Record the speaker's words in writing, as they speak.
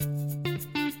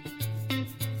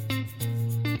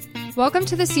Welcome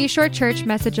to the Seashore Church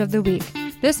Message of the Week.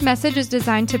 This message is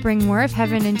designed to bring more of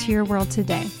heaven into your world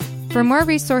today. For more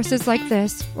resources like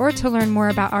this, or to learn more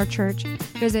about our church,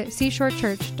 visit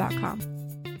seashorechurch.com.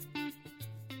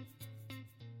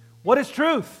 What is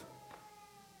truth?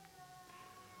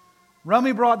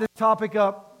 Rummy brought this topic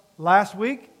up last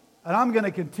week, and I'm going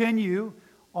to continue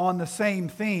on the same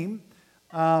theme.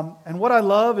 And what I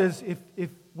love is if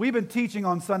we've been teaching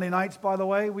on Sunday nights, by the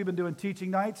way, we've been doing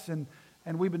teaching nights, and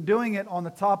we've been doing it on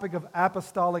the topic of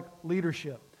apostolic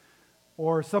leadership,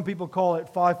 or some people call it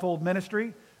fivefold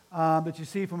ministry, that you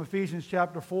see from Ephesians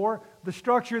chapter 4, the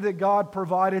structure that God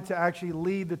provided to actually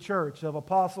lead the church of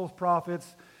apostles,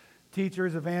 prophets,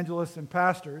 teachers, evangelists, and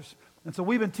pastors. And so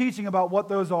we've been teaching about what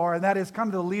those are, and that is kind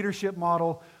of the leadership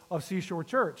model of Seashore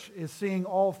Church, is seeing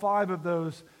all five of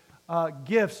those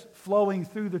gifts flowing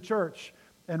through the church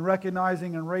and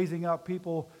recognizing and raising up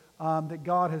people that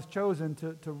God has chosen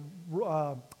to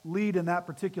lead in that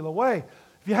particular way.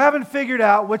 If you haven't figured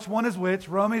out which one is which,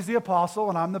 Romy's the apostle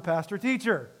and I'm the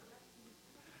pastor-teacher.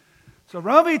 So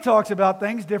Romy talks about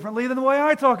things differently than the way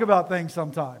I talk about things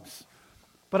sometimes.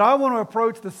 But I want to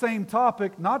approach the same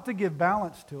topic not to give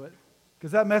balance to it,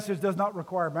 because that message does not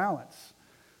require balance,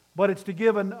 but it's to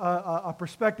give a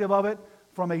perspective of it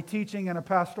from a teaching and a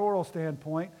pastoral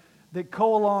standpoint that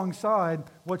go alongside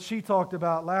what she talked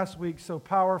about last week so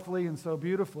powerfully and so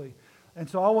beautifully. And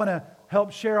so I want to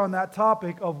help share on that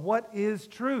topic of what is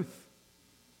truth.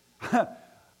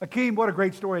 Akeem, what a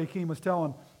great story Akeem was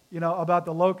telling, about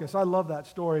the locust. I love that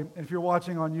story. And if you're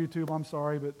watching on YouTube, I'm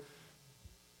sorry, but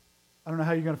I don't know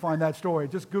how you're going to find that story.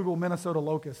 Just Google Minnesota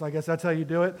locusts. I guess that's how you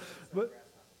do it. But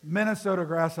Minnesota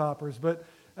grasshoppers. But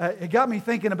it got me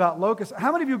thinking about locusts.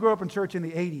 How many of you grew up in church in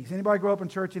the 80s? Anybody grew up in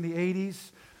church in the 80s?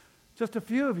 Just a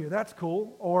few of you. That's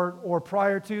cool. Or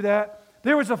prior to that.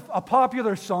 There was a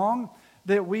popular song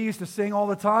that we used to sing all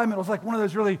the time. It was like one of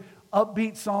those really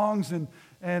upbeat songs.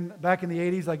 And back in the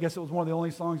 80s, I guess it was one of the only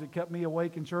songs that kept me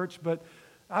awake in church. But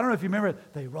I don't know if you remember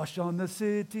it. They rush on the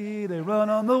city, they run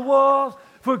on the walls,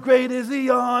 for great is the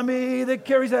army that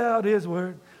carries out His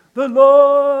word. The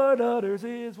Lord utters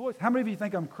His voice. How many of you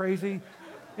think I'm crazy?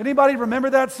 Anybody remember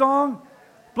that song?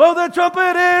 Blow the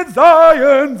trumpet in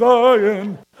Zion,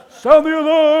 Zion. Sound the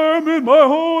alarm in my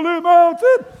holy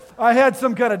mountain. I had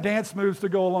some kind of dance moves to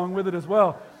go along with it as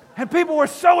well. And people were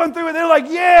sowing through it. They're like,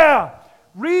 yeah.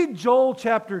 Read Joel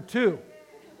chapter 2.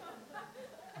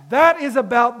 That is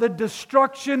about the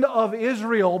destruction of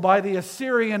Israel by the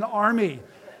Assyrian army.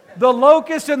 The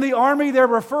locusts and the army they're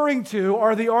referring to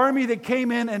are the army that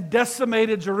came in and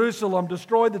decimated Jerusalem,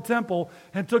 destroyed the temple,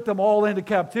 and took them all into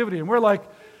captivity. And we're like,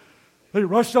 they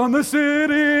rushed on the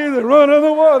city, they run on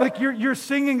the wall. Like you're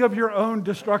singing of your own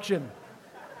destruction.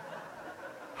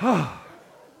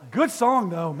 Good song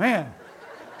though, man.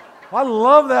 I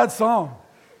love that song.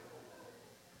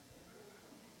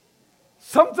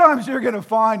 Sometimes you're going to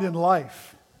find in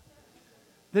life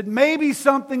that maybe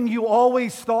something you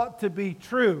always thought to be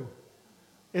true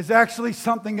is actually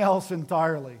something else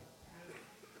entirely.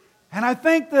 And I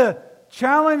think the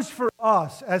challenge for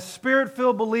us as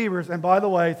Spirit-filled believers, and by the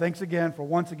way, thanks again for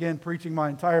once again preaching my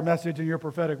entire message in your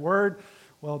prophetic word.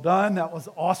 Well done. That was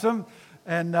awesome.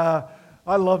 And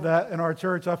I love that in our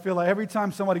church. I feel like every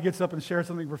time somebody gets up and shares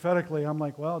something prophetically, I'm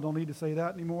like, well, don't need to say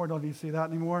that anymore. Don't need to say that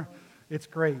anymore. It's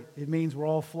great. It means we're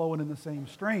all flowing in the same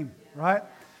stream, right?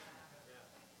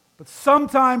 But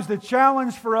sometimes the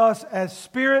challenge for us as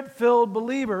Spirit-filled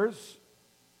believers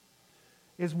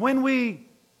is when we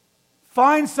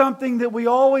find something that we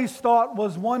always thought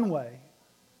was one way,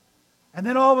 and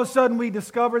then all of a sudden we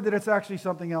discover that it's actually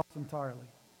something else entirely.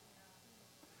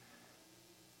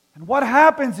 And what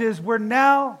happens is we're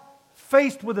now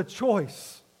faced with a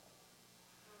choice.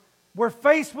 We're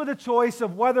faced with a choice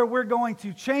of whether we're going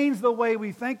to change the way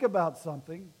we think about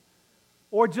something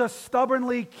or just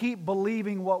stubbornly keep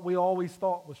believing what we always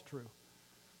thought was true.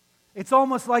 It's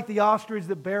almost like the ostrich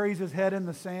that buries his head in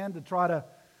the sand to try to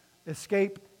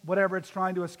escape whatever it's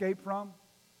trying to escape from.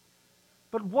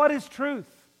 But what is truth?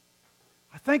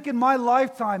 I think in my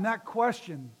lifetime that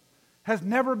question has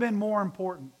never been more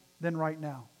important than right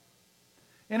now.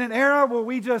 In an era where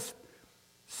we just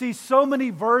see so many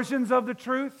versions of the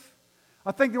truth.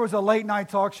 I think there was a late night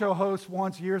talk show host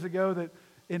once years ago that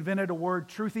invented a word,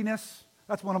 truthiness.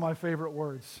 That's one of my favorite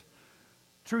words.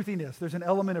 Truthiness. There's an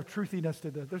element of truthiness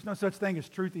to this. There's no such thing as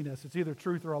truthiness. It's either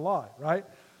truth or a lie, right?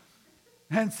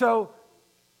 And so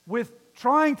with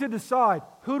trying to decide,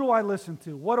 who do I listen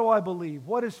to? What do I believe?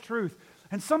 What is truth?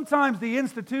 And sometimes the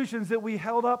institutions that we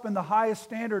held up in the highest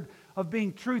standard of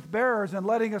being truth bearers and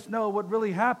letting us know what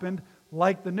really happened,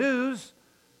 like the news,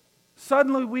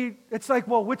 suddenly it's like,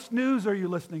 well, which news are you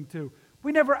listening to?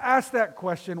 We never asked that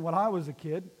question when I was a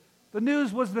kid. The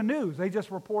news was the news. They just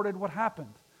reported what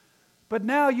happened. But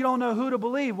now you don't know who to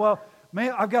believe. Well,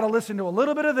 man, I've got to listen to a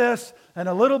little bit of this and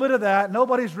a little bit of that.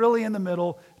 Nobody's really in the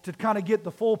middle to kind of get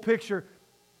the full picture.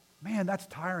 Man, that's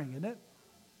tiring, isn't it?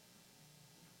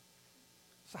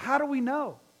 So how do we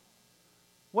know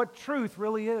what truth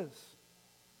really is?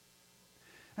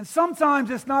 And sometimes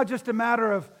it's not just a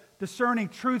matter of discerning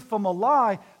truth from a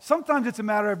lie. Sometimes it's a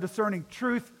matter of discerning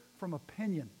truth from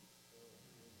opinion.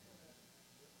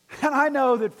 And I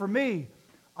know that for me,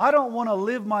 I don't want to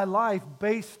live my life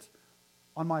based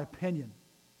on my opinion.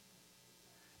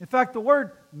 In fact, the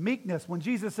word meekness, when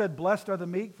Jesus said, "Blessed are the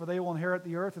meek, for they will inherit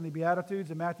the earth," in the Beatitudes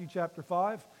in Matthew chapter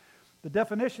 5, the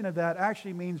definition of that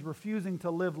actually means refusing to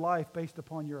live life based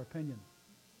upon your opinion.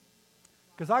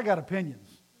 Because I got opinions.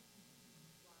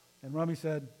 And Rummy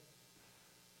said,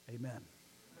 amen.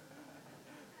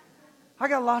 I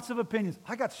got lots of opinions.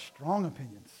 I got strong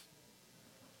opinions.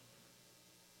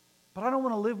 But I don't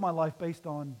want to live my life based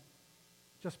on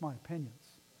just my opinions.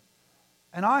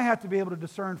 And I have to be able to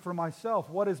discern for myself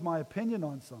what is my opinion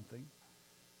on something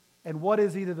and what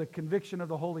is either the conviction of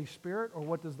the Holy Spirit or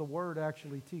what does the Word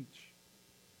actually teach.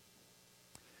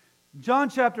 John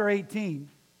chapter 18,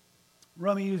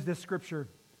 Rummy used this scripture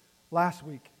last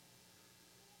week.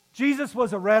 Jesus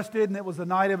was arrested, and it was the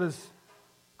night of his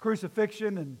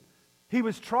crucifixion, and he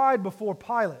was tried before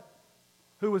Pilate,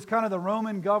 who was kind of the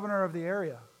Roman governor of the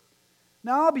area.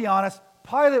 Now, I'll be honest,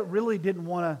 Pilate really didn't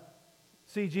want to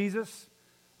see Jesus.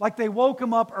 Like, they woke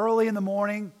him up early in the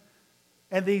morning,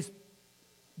 and these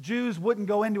Jews wouldn't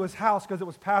go into his house because it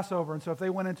was Passover, and so if they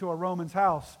went into a Roman's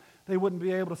house, they wouldn't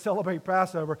be able to celebrate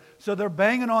Passover. So they're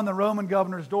banging on the Roman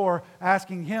governor's door,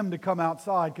 asking him to come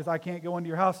outside because I can't go into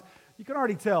your house. You can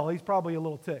already tell he's probably a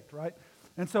little ticked, right?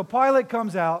 And so Pilate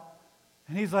comes out,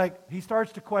 and he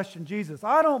starts to question Jesus.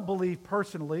 I don't believe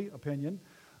personally, opinion,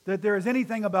 that there is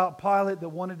anything about Pilate that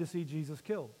wanted to see Jesus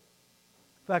killed.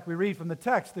 In fact, we read from the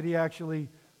text that he actually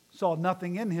saw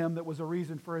nothing in him that was a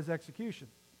reason for his execution.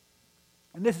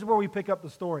 And this is where we pick up the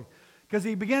story. Because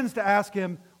he begins to ask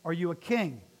him, "Are you a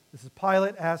king?" This is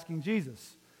Pilate asking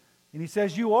Jesus. And he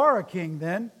says, "You are a king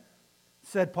then,"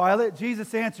 said Pilate.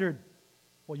 Jesus answered,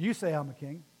 "Well, you say I'm a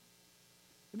king."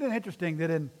 Isn't it interesting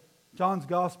that in John's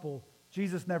gospel,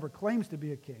 Jesus never claims to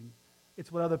be a king.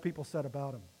 It's what other people said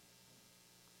about him.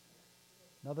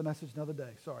 Another message, another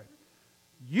day. Sorry.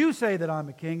 You say that I'm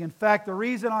a king. In fact, the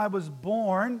reason I was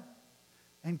born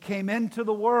and came into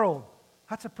the world,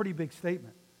 that's a pretty big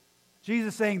statement.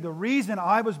 Jesus saying the reason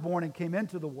I was born and came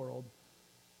into the world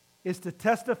is to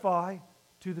testify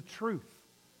to the truth.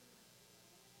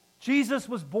 Jesus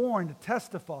was born to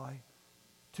testify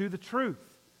to the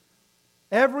truth.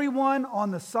 Everyone on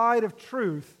the side of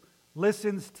truth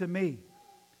listens to me.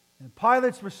 And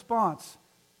Pilate's response,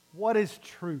 what is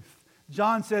truth?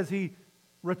 John says he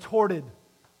retorted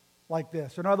like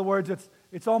this. In other words,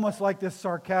 it's almost like this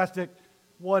sarcastic,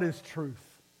 what is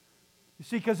truth? You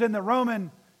see, because in the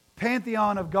Roman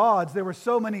pantheon of gods, there were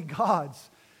so many gods,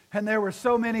 and there were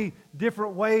so many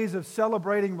different ways of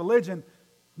celebrating religion,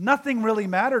 nothing really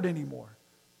mattered anymore.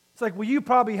 It's like, well, you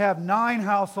probably have 9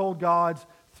 household gods,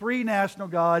 3 national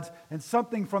gods, and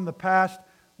something from the past.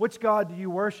 Which god do you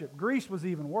worship? Greece was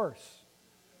even worse.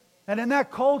 And in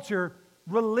that culture,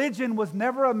 religion was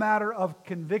never a matter of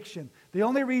conviction. The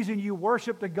only reason you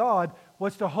worshiped a god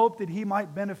was to hope that he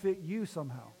might benefit you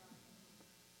somehow.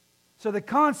 So the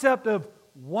concept of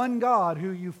one God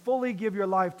who you fully give your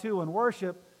life to and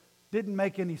worship didn't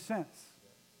make any sense.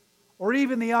 Or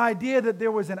even the idea that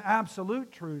there was an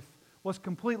absolute truth was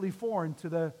completely foreign to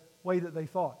the way that they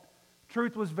thought.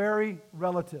 Truth was very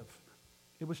relative.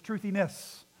 It was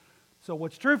truthiness. So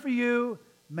what's true for you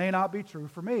may not be true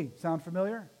for me. Sound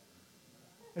familiar?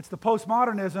 It's the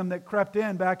postmodernism that crept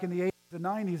in back in the 80s and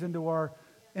 90s into our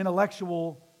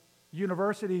intellectual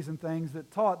universities and things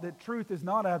that taught that truth is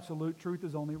not absolute, truth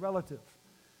is only relative.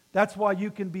 That's why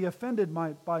you can be offended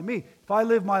by me. If I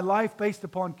live my life based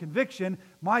upon conviction,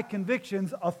 my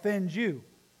convictions offend you.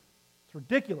 It's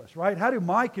ridiculous, right? How do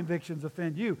my convictions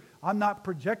offend you? I'm not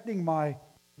projecting my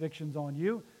convictions on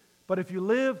you. But if you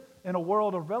live in a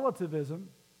world of relativism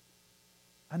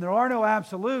and there are no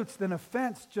absolutes, then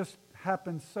offense just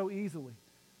happens so easily.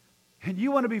 And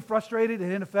you want to be frustrated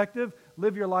and ineffective,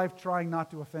 live your life trying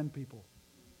not to offend people.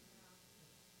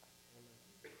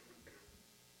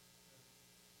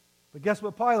 But guess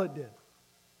what Pilate did?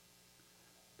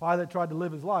 Pilate tried to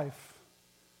live his life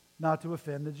not to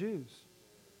offend the Jews.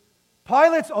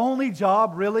 Pilate's only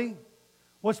job, really,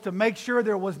 was to make sure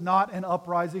there was not an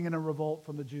uprising and a revolt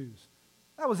from the Jews.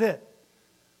 That was it.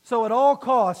 So at all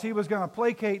costs, he was going to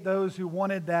placate those who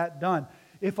wanted that done.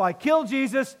 If I kill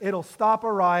Jesus, it'll stop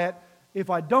a riot. If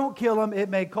I don't kill him, it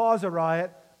may cause a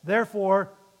riot.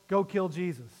 Therefore, go kill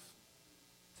Jesus.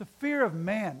 It's a fear of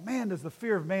man. Man, does the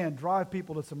fear of man drive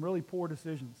people to some really poor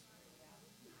decisions.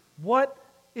 What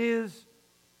is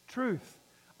truth?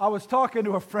 I was talking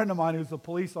to a friend of mine who's a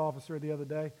police officer the other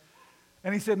day,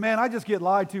 and he said, man, I just get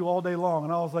lied to all day long.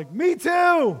 And I was like, me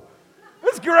too!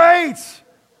 It's great!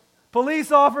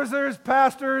 Police officers,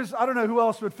 pastors, I don't know who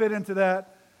else would fit into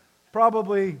that.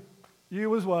 Probably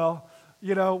you as well.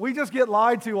 You know, we just get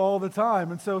lied to all the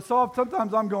time. And so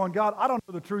sometimes I'm going, God, I don't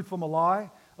know the truth from a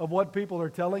lie of what people are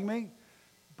telling me,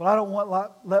 but I don't want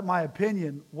to let my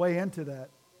opinion weigh into that.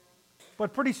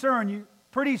 But pretty soon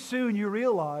you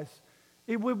realize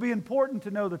it would be important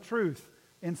to know the truth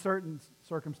in certain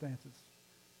circumstances.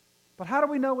 But how do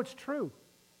we know what's true?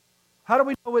 How do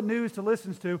we know what news to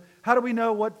listen to? How do we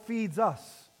know what feeds us?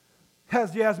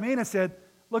 As Yasmina said,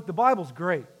 look, the Bible's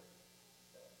great.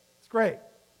 It's great.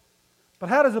 But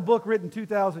how does a book written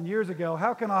 2,000 years ago,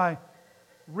 how can I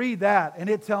read that and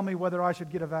it tell me whether I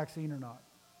should get a vaccine or not?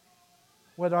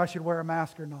 Whether I should wear a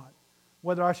mask or not?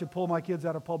 Whether I should pull my kids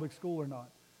out of public school or not?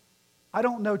 I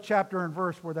don't know chapter and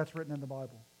verse where that's written in the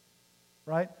Bible.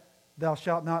 Right? Thou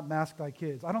shalt not mask thy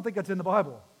kids. I don't think that's in the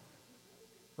Bible.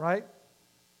 Right?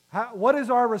 What is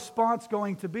our response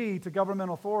going to be to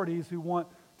governmental authorities who want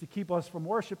to keep us from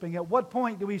worshiping? At what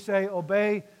point do we say,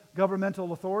 obey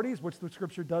governmental authorities, which the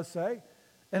Scripture does say?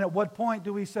 And at what point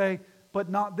do we say, but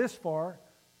not this far,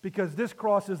 because this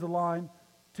crosses the line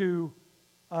to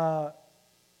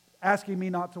asking me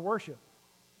not to worship?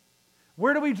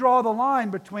 Where do we draw the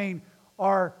line between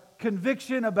our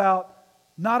conviction about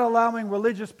not allowing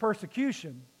religious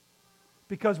persecution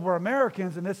because we're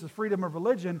Americans and this is freedom of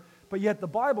religion, but yet the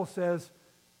Bible says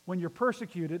when you're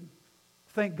persecuted,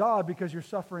 thank God because you're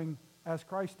suffering as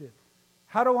Christ did?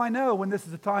 How do I know when this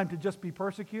is a time to just be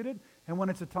persecuted and when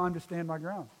it's a time to stand my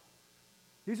ground?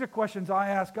 These are questions I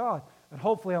ask God, and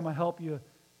hopefully I'm going to help you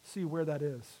see where that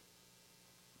is.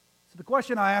 So the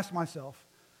question I ask myself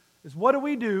is, what do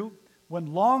we do when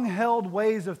long-held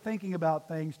ways of thinking about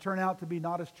things turn out to be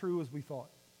not as true as we thought?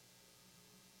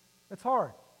 It's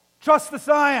hard. Trust the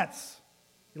science.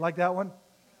 You like that one?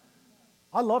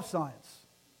 I love science.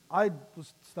 I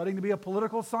was studying to be a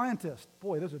political scientist.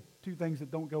 Boy, those are two things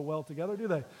that don't go well together, do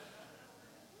they?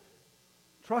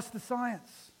 Trust the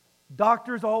science.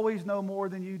 Doctors always know more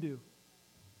than you do.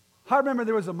 I remember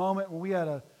there was a moment when we had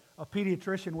a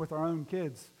pediatrician with our own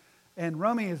kids, and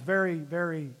Romy is very,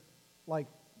 very,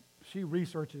 she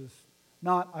researches.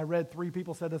 Not, I read 3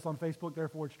 people said this on Facebook,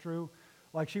 therefore it's true.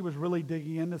 She was really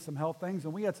digging into some health things,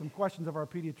 and we had some questions of our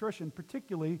pediatrician,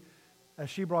 particularly, as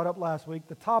she brought up last week,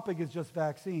 the topic is just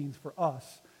vaccines for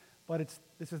us, but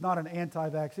this is not an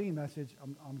anti-vaccine message.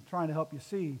 I'm trying to help you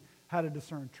see how to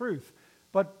discern truth.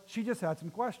 But she just had some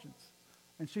questions.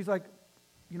 And she's like,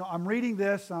 I'm reading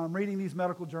this, I'm reading these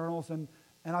medical journals, and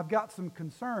I've got some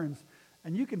concerns.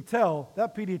 And you can tell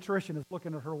that pediatrician is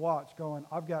looking at her watch going,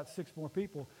 I've got 6 more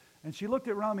people. And she looked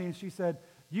at Romy and she said,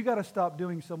 you got to stop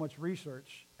doing so much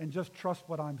research and just trust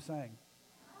what I'm saying.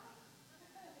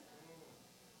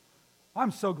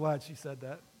 I'm so glad she said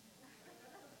that.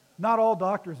 Not all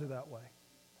doctors are that way.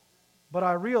 But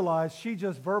I realized she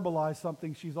just verbalized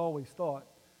something she's always thought.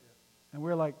 And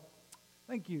we're like,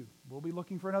 thank you. We'll be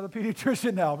looking for another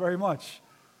pediatrician now very much.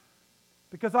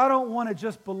 Because I don't want to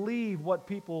just believe what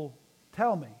people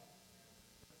tell me.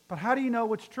 But how do you know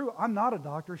what's true? I'm not a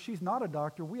doctor. She's not a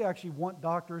doctor. We actually want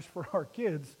doctors for our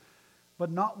kids,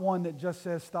 but not one that just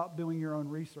says, stop doing your own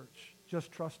research.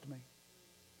 Just trust me.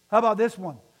 How about this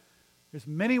one? There's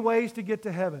many ways to get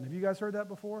to heaven. Have you guys heard that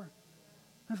before?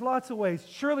 There's lots of ways.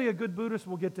 Surely a good Buddhist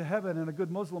will get to heaven and a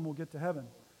good Muslim will get to heaven.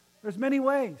 There's many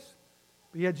ways.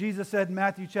 But yet Jesus said in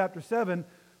Matthew chapter 7,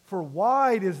 for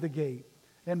wide is the gate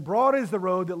and broad is the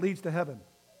road that leads to heaven.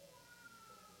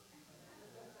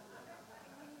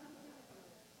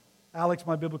 Alex,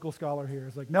 my biblical scholar here,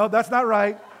 is like, no, that's not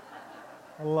right.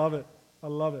 I love it. I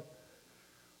love it.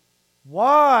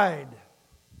 Wide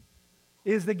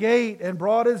is the gate, and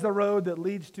broad is the road that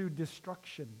leads to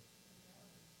destruction.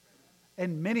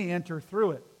 And many enter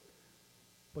through it.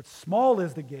 But small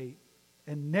is the gate,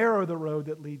 and narrow the road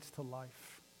that leads to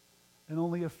life. And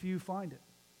only a few find it.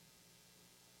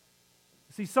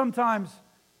 See, sometimes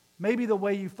maybe the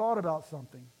way you thought about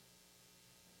something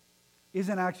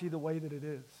isn't actually the way that it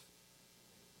is.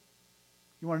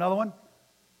 You want another one?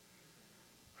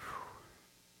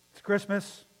 It's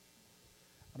Christmas,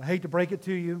 and I hate to break it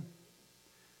to you.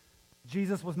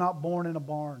 Jesus was not born in a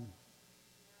barn.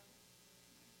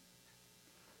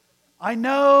 I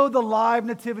know the live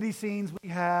nativity scenes we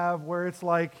have where it's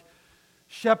like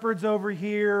shepherds over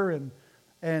here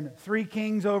and three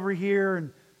kings over here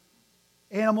and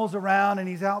animals around and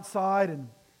he's outside. And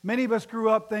many of us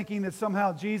grew up thinking that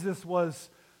somehow Jesus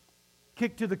was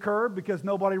kicked to the curb because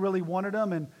nobody really wanted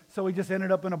him. And so he just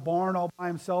ended up in a barn all by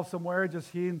himself somewhere.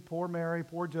 Just he and poor Mary,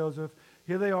 poor Joseph.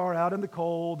 Here they are out in the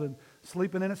cold and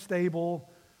sleeping in a stable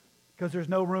because there's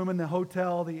no room in the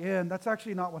hotel, the inn. That's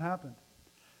actually not what happened.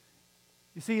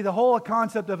 You see, the whole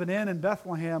concept of an inn in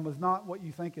Bethlehem was not what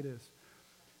you think it is.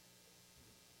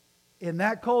 In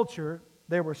that culture,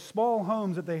 there were small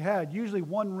homes that they had, usually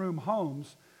one-room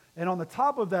homes. And on the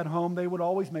top of that home, they would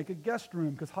always make a guest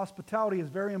room because hospitality is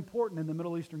very important in the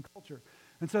Middle Eastern culture.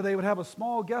 And so they would have a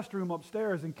small guest room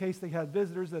upstairs in case they had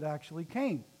visitors that actually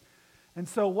came. And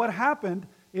so what happened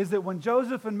is that when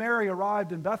Joseph and Mary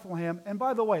arrived in Bethlehem, and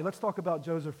by the way, let's talk about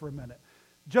Joseph for a minute.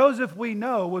 Joseph, we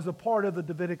know, was a part of the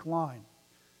Davidic line.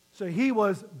 So he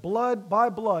was blood by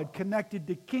blood connected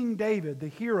to King David, the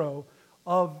hero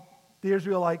of the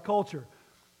Israelite culture.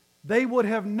 They would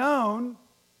have known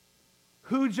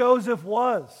who Joseph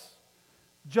was.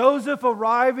 Joseph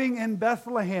arriving in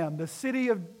Bethlehem, the city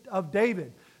of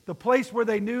David, the place where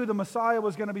they knew the Messiah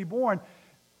was going to be born.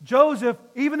 Joseph,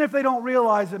 even if they don't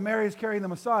realize that Mary is carrying the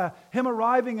Messiah, him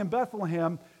arriving in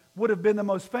Bethlehem would have been the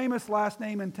most famous last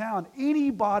name in town.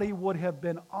 Anybody would have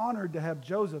been honored to have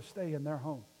Joseph stay in their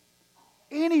home.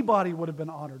 Anybody would have been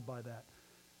honored by that.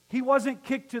 He wasn't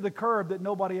kicked to the curb that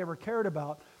nobody ever cared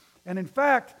about. And in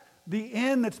fact, the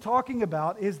inn that's talking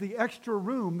about is the extra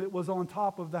room that was on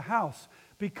top of the house.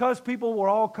 Because people were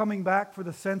all coming back for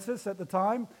the census at the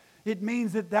time, it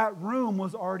means that that room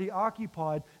was already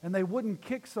occupied, and they wouldn't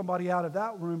kick somebody out of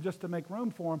that room just to make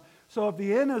room for them. So if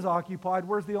the inn is occupied,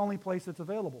 where's the only place that's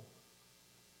available?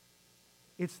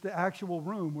 It's the actual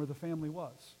room where the family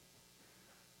was.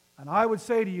 And I would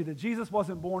say to you that Jesus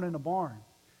wasn't born in a barn.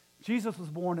 Jesus was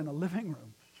born in a living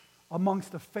room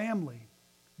amongst a family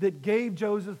that gave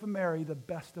Joseph and Mary the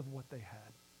best of what they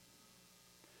had.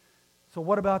 So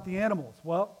what about the animals?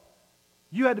 Well,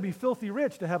 you had to be filthy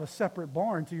rich to have a separate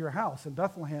barn to your house in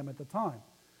Bethlehem at the time.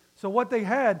 So what they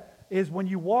had is when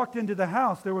you walked into the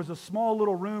house, there was a small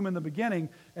little room in the beginning,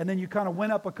 and then you kind of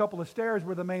went up a couple of stairs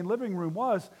where the main living room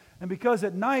was. And because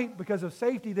at night, because of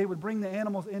safety, they would bring the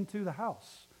animals into the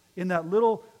house in that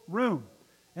little room.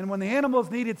 And when the animals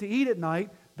needed to eat at night,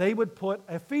 they would put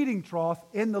a feeding trough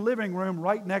in the living room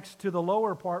right next to the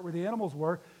lower part where the animals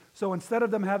were. So instead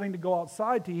of them having to go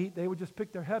outside to eat, they would just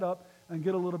pick their head up and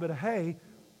get a little bit of hay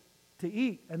to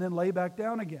eat and then lay back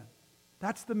down again.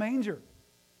 That's the manger.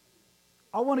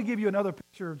 I want to give you another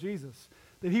picture of Jesus.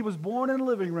 That he was born in a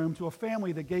living room to a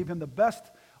family that gave him the best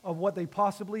of what they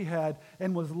possibly had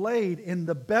and was laid in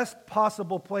the best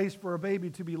possible place for a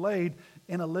baby to be laid,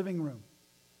 in a living room.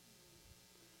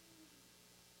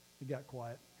 It got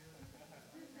quiet.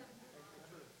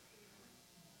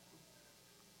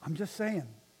 I'm just saying.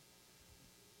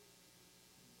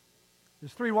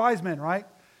 There's 3 wise men, right?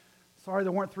 Sorry,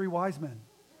 there weren't 3 wise men.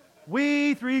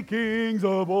 We 3 kings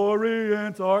of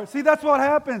Orient are... See, that's what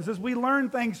happens is we learn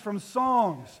things from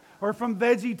songs or from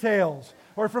Veggie Tales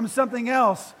or from something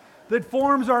else that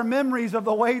forms our memories of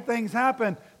the way things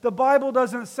happen. The Bible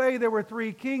doesn't say there were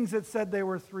 3 kings. It said there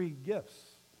were 3 gifts.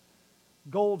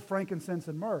 Gold, frankincense,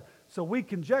 and myrrh. So we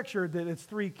conjectured that it's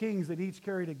 3 kings that each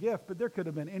carried a gift, but there could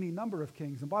have been any number of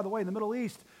kings. And by the way, in the Middle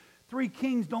East, 3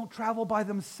 kings don't travel by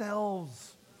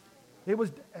themselves. It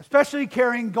was especially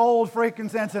carrying gold,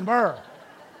 frankincense, and myrrh.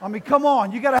 I mean, come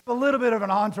on, you got to have a little bit of an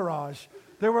entourage.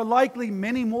 There were likely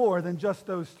many more than just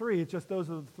those 3. It's just those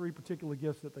are the 3 particular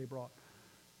gifts that they brought.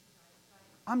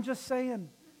 I'm just saying.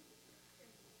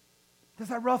 Does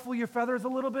that ruffle your feathers a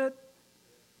little bit?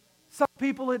 Some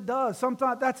people it does.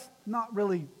 Sometimes that's not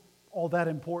really all that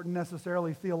important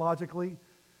necessarily theologically.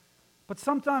 But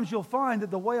sometimes you'll find that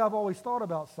the way I've always thought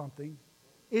about something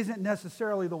isn't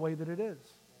necessarily the way that it is.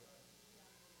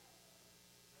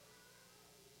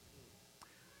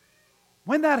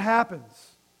 When that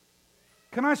happens,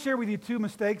 can I share with you 2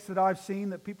 mistakes that I've seen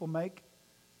that people make?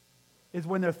 Is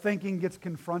when their thinking gets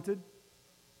confronted.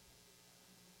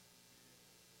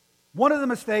 One of the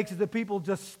mistakes is that people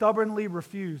just stubbornly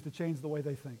refuse to change the way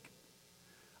they think.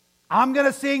 I'm going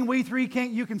to sing We 3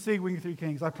 Kings. You can sing We 3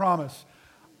 Kings, I promise.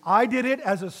 I did it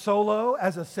as a solo,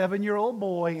 as a 7-year-old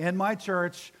boy in my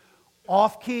church,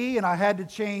 off key, and I had to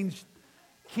change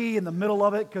key in the middle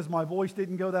of it because my voice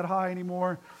didn't go that high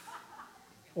anymore.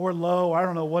 Or low, I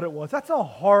don't know what it was. That's a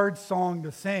hard song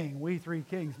to sing, We 3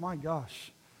 Kings, my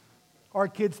gosh. Our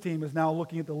kids team is now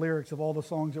looking at the lyrics of all the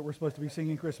songs that we're supposed to be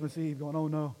singing Christmas Eve, going, oh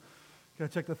no, got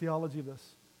to check the theology of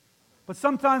this. But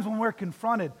sometimes when we're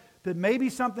confronted that maybe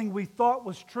something we thought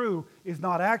was true is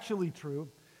not actually true,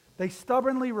 they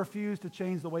stubbornly refuse to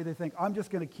change the way they think. I'm just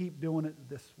going to keep doing it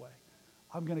this way.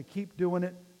 I'm going to keep doing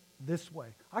it this way.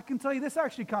 I can tell you this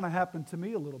actually kind of happened to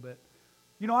me a little bit.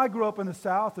 You know, I grew up in the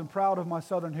South and proud of my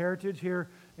Southern heritage here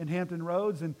in Hampton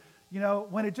Roads. And, you know,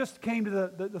 when it just came to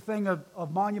the thing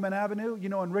of Monument Avenue, you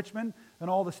know, in Richmond and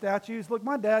all the statues, look,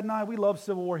 my dad and I, we love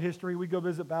Civil War history. We go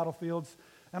visit battlefields.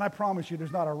 And I promise you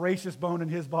there's not a racist bone in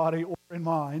his body or in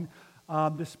mine.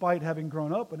 Despite having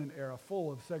grown up in an era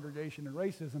full of segregation and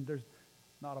racism, there's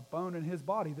not a bone in his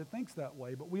body that thinks that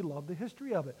way, but we love the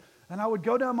history of it. And I would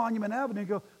go down Monument Avenue and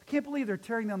go, I can't believe they're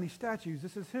tearing down these statues.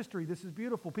 This is history. This is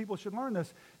beautiful. People should learn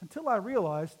this. Until I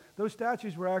realized those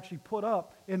statues were actually put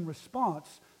up in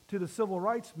response to the civil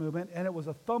rights movement, and it was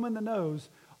a thumb in the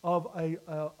nose of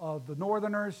the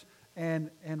Northerners and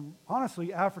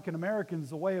honestly African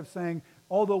Americans, a way of saying,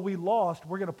 although we lost,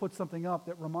 we're going to put something up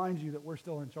that reminds you that we're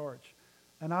still in charge.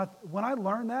 And when I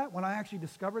learned that, when I actually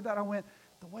discovered that, I went,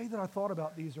 the way that I thought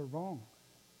about these are wrong.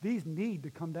 These need to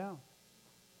come down.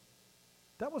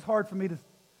 That was hard for me to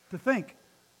think.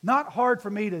 Not hard for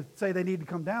me to say they need to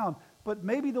come down, but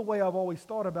maybe the way I've always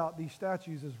thought about these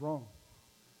statues is wrong.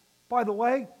 By the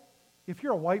way, if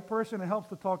you're a white person, it helps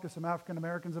to talk to some African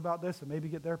Americans about this and maybe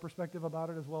get their perspective about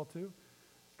it as well too.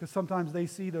 Because sometimes they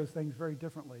see those things very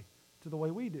differently to the way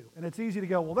we do. And it's easy to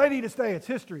go, well, they need to stay, it's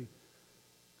history.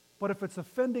 But if it's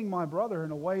offending my brother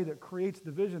in a way that creates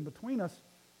division between us,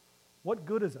 what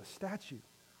good is a statue?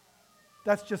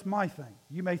 That's just my thing.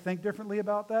 You may think differently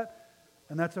about that,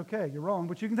 and that's okay. You're wrong,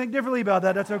 but you can think differently about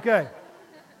that. That's okay.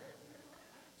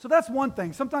 So that's one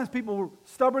thing. Sometimes people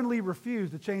stubbornly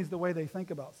refuse to change the way they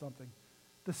think about something.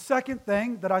 The second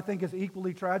thing that I think is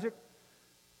equally tragic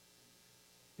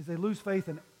is they lose faith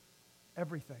in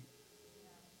everything.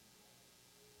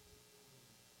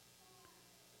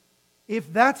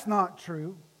 If that's not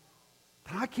true,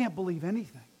 then I can't believe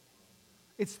anything.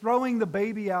 It's throwing the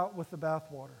baby out with the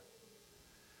bathwater.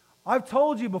 I've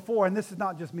told you before, and this is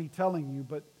not just me telling you,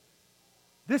 but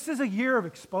this is a year of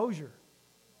exposure.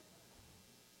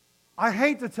 I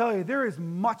hate to tell you, there is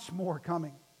much more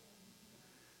coming.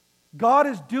 God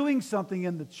is doing something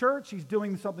in the church. He's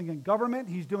doing something in government.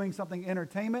 He's doing something in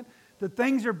entertainment. The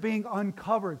things are being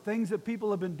uncovered. Things that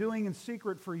people have been doing in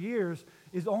secret for years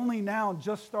is only now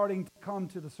just starting to come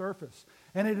to the surface.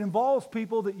 And it involves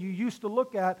people that you used to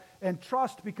look at and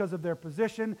trust because of their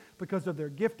position, because of their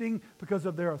gifting, because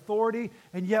of their authority.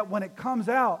 And yet when it comes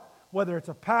out, whether it's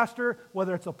a pastor,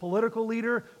 whether it's a political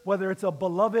leader, whether it's a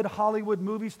beloved Hollywood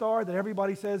movie star that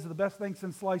everybody says is the best thing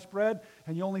since sliced bread,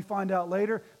 and you only find out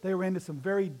later they were into some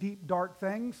very deep, dark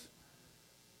things,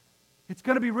 it's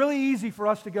going to be really easy for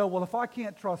us to go, well, if I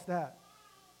can't trust that,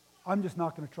 I'm just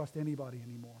not going to trust anybody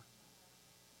anymore.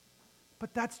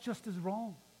 But that's just as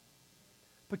wrong,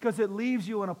 because it leaves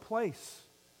you in a place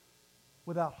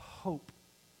without hope.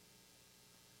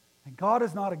 And God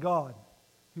is not a God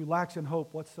who lacks in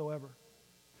hope whatsoever.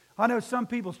 I know some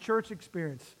people's church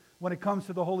experience when it comes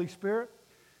to the Holy Spirit,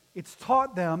 it's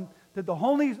taught them that the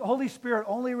Holy Spirit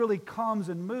only really comes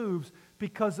and moves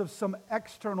because of some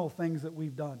external things that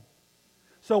we've done.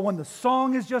 So when the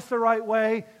song is just the right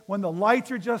way, when the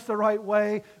lights are just the right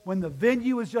way, when the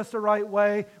venue is just the right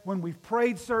way, when we've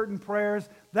prayed certain prayers,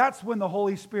 that's when the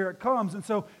Holy Spirit comes. And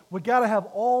so we've got to have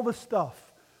all the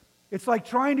stuff. It's like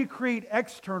trying to create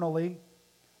externally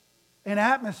an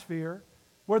atmosphere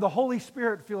where the Holy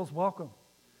Spirit feels welcome.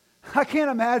 I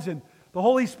can't imagine the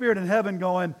Holy Spirit in heaven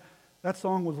going, that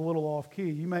song was a little off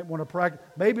key. You might want to practice.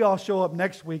 Maybe I'll show up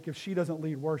next week if she doesn't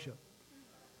lead worship.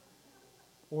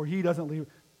 Or he doesn't lead.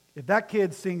 If that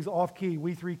kid sings off key,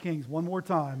 We Three Kings, one more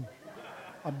time,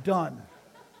 I'm done.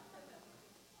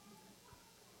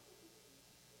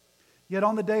 Yet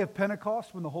on the day of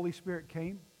Pentecost, when the Holy Spirit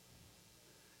came,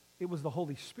 it was the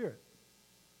Holy Spirit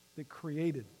that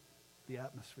created the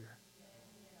atmosphere.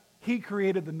 He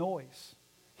created the noise.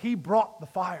 He brought the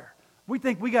fire. We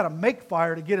think we got to make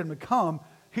fire to get him to come.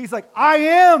 He's like, I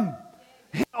am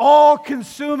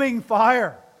all-consuming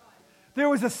fire. There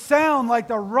was a sound like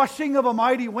the rushing of a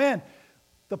mighty wind.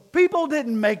 The people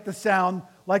didn't make the sound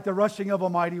like the rushing of a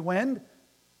mighty wind.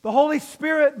 The Holy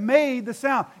Spirit made the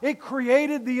sound. It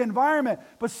created the environment.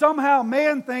 But somehow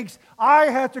man thinks, I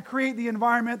have to create the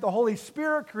environment the Holy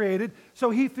Spirit created so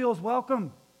he feels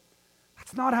welcome.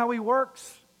 That's not how he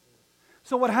works.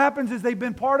 So what happens is they've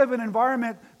been part of an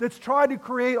environment that's tried to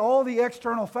create all the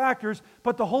external factors,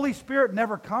 but the Holy Spirit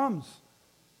never comes.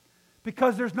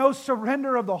 Because there's no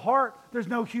surrender of the heart. There's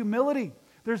no humility.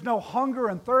 There's no hunger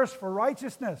and thirst for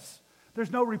righteousness.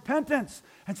 There's no repentance.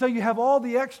 And so you have all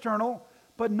the external,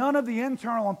 but none of the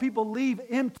internal, and people leave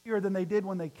emptier than they did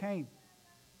when they came.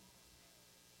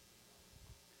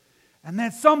 And then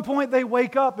at some point they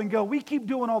wake up and go, we keep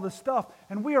doing all this stuff,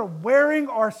 and we are wearing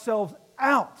ourselves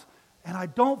out, and I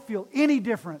don't feel any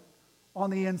different on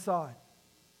the inside.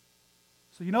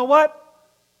 So you know what?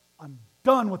 I'm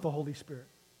done with the Holy Spirit.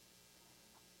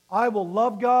 I will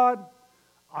love God.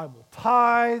 I will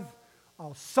tithe.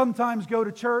 I'll sometimes go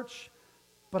to church.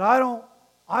 But I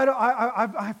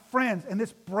have friends, and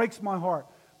this breaks my heart,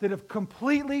 that have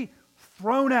completely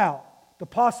thrown out the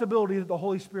possibility that the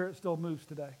Holy Spirit still moves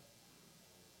today.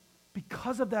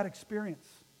 Because of that experience.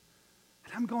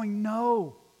 And I'm going,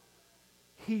 no.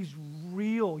 He's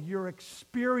real. Your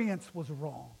experience was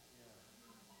wrong.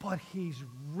 But He's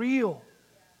real.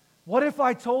 What if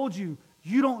I told you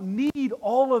you don't need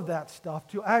all of that stuff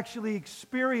to actually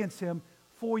experience Him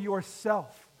for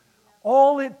yourself?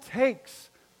 All it takes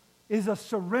is a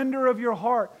surrender of your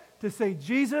heart to say,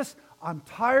 Jesus, I'm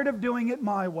tired of doing it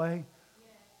my way.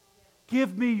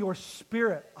 Give me your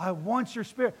Spirit. I want your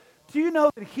Spirit. Do you know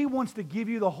that He wants to give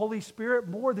you the Holy Spirit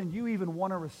more than you even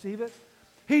want to receive it?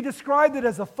 He described it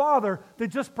as a father that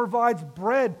just provides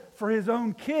bread for his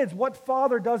own kids. What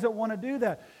father doesn't want to do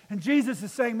that? And Jesus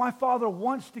is saying, my Father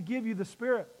wants to give you the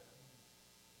Spirit.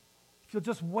 If you'll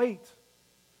just wait.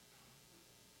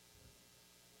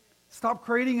 Stop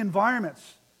creating environments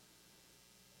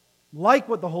like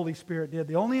what the Holy Spirit did.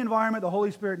 The only environment the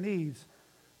Holy Spirit needs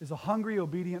is a hungry,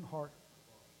 obedient heart.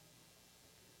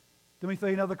 Let me throw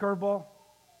you another curveball.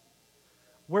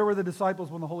 Where were the disciples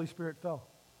when the Holy Spirit fell?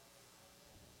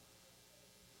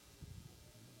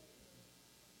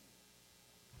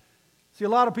 See, a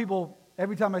lot of people,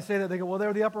 every time I say that, they go, well,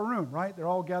 they're the upper room, right? They're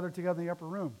all gathered together in the upper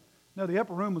room. No, the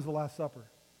upper room was the Last Supper.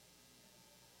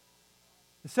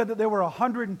 It said that there were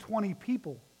 120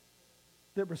 people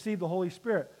that received the Holy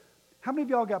Spirit. How many of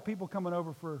y'all got people coming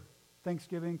over for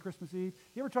Thanksgiving, Christmas Eve?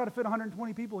 You ever try to fit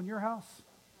 120 people in your house?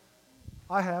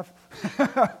 I have.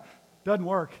 Doesn't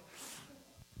work.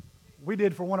 We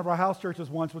did for one of our house churches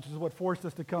once, which is what forced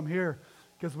us to come here,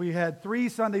 because we had 3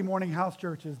 Sunday morning house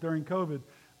churches during COVID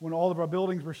when all of our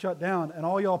buildings were shut down, and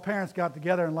all y'all parents got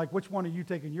together and like, which one are you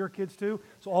taking your kids to?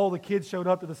 So all the kids showed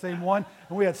up to the same one,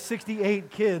 and we had 68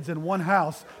 kids in one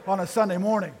house on a Sunday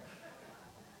morning.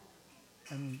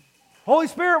 And Holy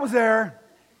Spirit was there,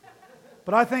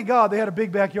 but I thank God they had a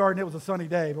big backyard and it was a sunny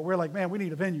day, but we're like, man, we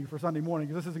need a venue for Sunday morning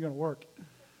because this isn't going to work. It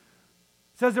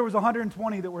says there was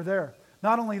 120 that were there.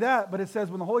 Not only that, but it says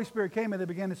when the Holy Spirit came and they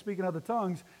began to speak in other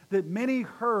tongues, that many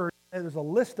heard, and there's a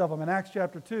list of them in Acts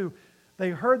chapter 2, they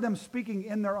heard them speaking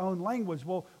in their own language.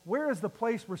 Well, where is the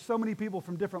place where so many people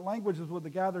from different languages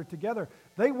would gather together?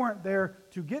 They weren't there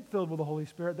to get filled with the Holy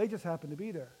Spirit. They just happened to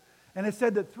be there. And it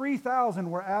said that 3,000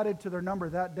 were added to their number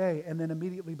that day and then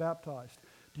immediately baptized.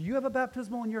 Do you have a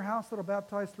baptismal in your house that'll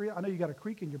baptize 3? I know you got a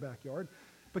creek in your backyard.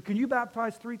 But can you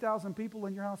baptize 3,000 people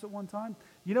in your house at one time?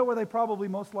 You know where they probably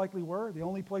most likely were? The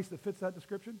only place that fits that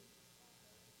description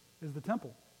is the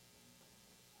temple.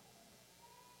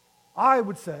 I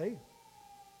would say,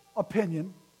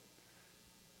 opinion,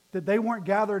 that they weren't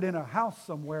gathered in a house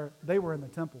somewhere. They were in the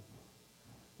temple.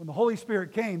 When the Holy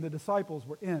Spirit came, the disciples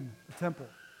were in the temple.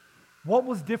 What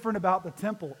was different about the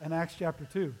temple in Acts chapter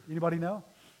 2? Anybody know?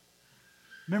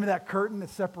 Remember that curtain that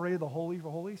separated the Holy of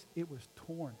Holies? It was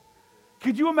torn.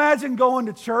 Could you imagine going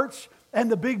to church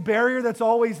and the big barrier that's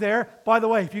always there? By the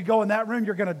way, if you go in that room,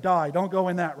 you're going to die. Don't go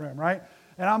in that room, right?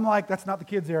 And I'm like, that's not the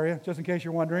kids' area, just in case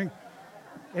you're wondering.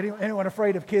 Anyone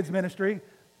afraid of kids' ministry?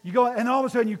 You go, and all of a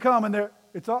sudden you come, and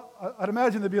I'd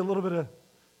imagine there'd be a little bit of,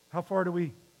 how far do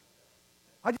we?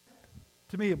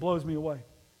 To me, it blows me away.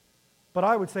 But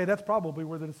I would say that's probably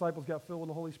where the disciples got filled with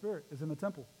the Holy Spirit, is in the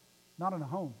temple. Not in a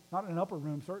home. Not in an upper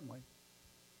room, certainly.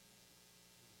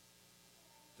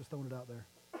 Just throwing it out there.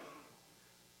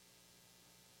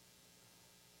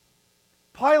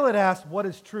 Pilate asked, what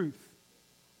is truth?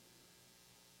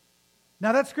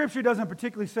 Now that scripture doesn't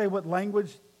particularly say what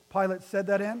language Pilate said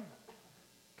that in,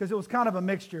 because it was kind of a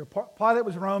mixture. Pilate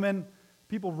was Roman.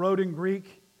 People wrote in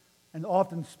Greek and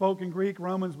often spoke in Greek.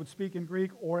 Romans would speak in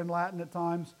Greek or in Latin at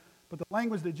times. But the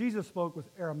language that Jesus spoke was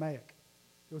Aramaic.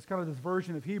 It was kind of this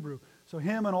version of Hebrew. So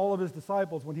him and all of his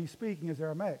disciples, when he's speaking, is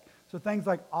Aramaic. So things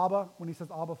like Abba, when he says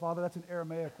Abba, Father, that's an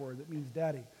Aramaic word that means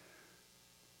daddy.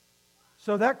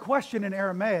 So that question in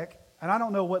Aramaic, and I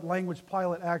don't know what language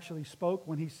Pilate actually spoke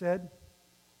when he said,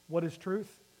 what is truth?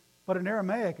 But in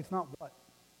Aramaic, it's not what.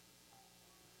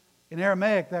 In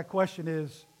Aramaic, that question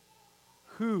is,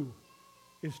 who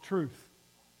is truth?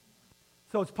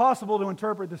 So it's possible to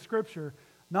interpret the scripture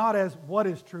not as what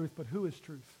is truth, but who is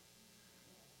truth.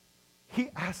 He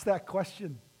asked that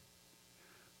question.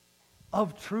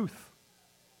 of truth.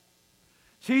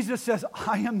 Jesus says,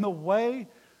 I am the way,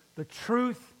 the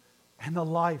truth, and the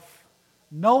life.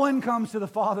 No one comes to the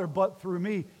Father but through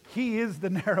me. He is the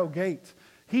narrow gate.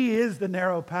 He is the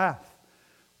narrow path.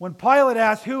 When Pilate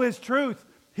asks, who is truth?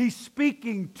 He's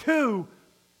speaking to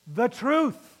the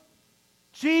truth.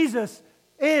 Jesus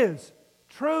is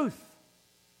truth.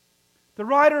 The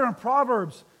writer in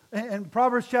Proverbs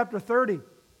chapter 30,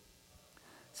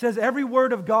 says every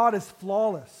word of God is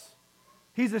flawless.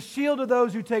 He's a shield to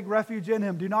those who take refuge in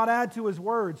Him. Do not add to His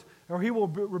words, or He will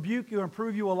rebuke you and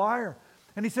prove you a liar.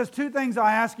 And He says, 2 things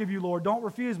I ask of you, Lord. Don't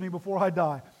refuse me before I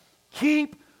die.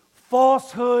 Keep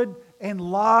falsehood and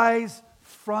lies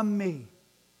from me.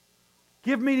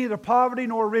 Give me neither poverty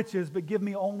nor riches, but give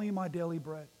me only my daily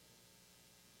bread.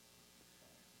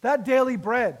 That daily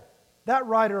bread, that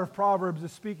writer of Proverbs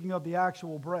is speaking of the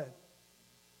actual bread.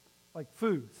 Like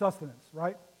food, sustenance,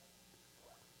 right?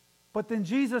 But then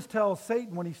Jesus tells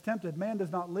Satan when he's tempted, man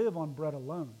does not live on bread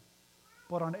alone,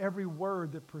 but on every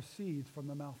word that proceeds from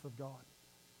the mouth of God.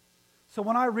 So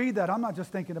when I read that, I'm not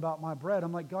just thinking about my bread.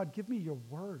 I'm like, God, give me your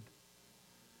word.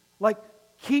 Like,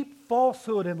 keep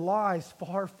falsehood and lies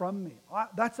far from me.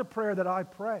 That's a prayer that I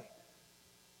pray.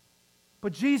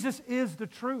 But Jesus is the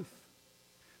truth.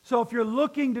 So if you're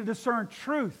looking to discern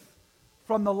truth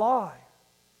from the lie,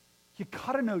 you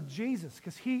got to know Jesus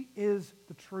because He is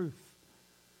the truth.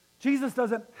 Jesus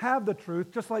doesn't have the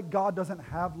truth, just like God doesn't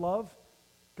have love.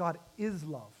 God is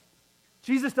love.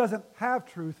 Jesus doesn't have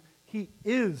truth. He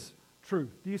is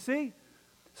truth. Do you see?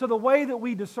 So the way that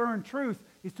we discern truth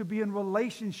is to be in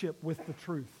relationship with the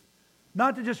truth,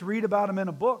 not to just read about Him in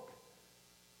a book.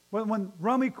 When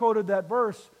Romy quoted that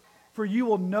verse, for you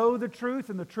will know the truth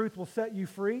and the truth will set you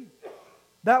free.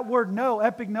 That word know,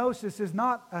 epignosis, is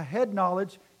not a head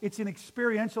knowledge, it's an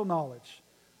experiential knowledge.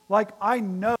 Like I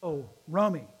know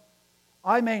Romy.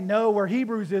 I may know where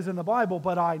Hebrews is in the Bible,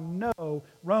 but I know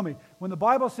Romy. When the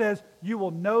Bible says you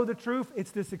will know the truth,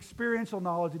 it's this experiential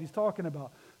knowledge that he's talking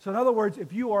about. So in other words,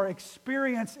 if you are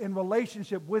experienced in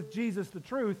relationship with Jesus, the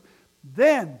truth,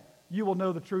 then you will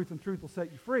know the truth and truth will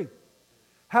set you free.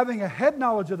 Having a head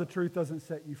knowledge of the truth doesn't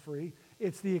set you free.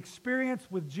 It's the experience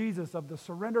with Jesus of the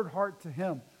surrendered heart to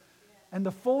Him. And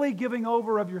the fully giving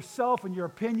over of yourself and your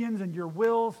opinions and your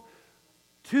wills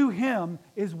to Him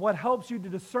is what helps you to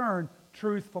discern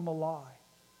truth from a lie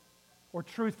or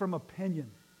truth from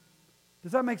opinion.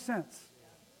 Does that make sense?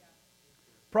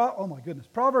 Oh my goodness.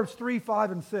 Proverbs 3,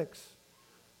 5, and 6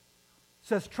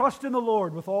 says, trust in the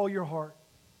Lord with all your heart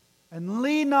and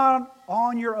lean not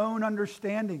on your own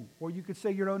understanding, or you could say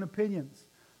your own opinions.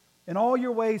 In all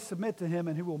your ways submit to Him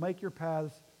and He will make your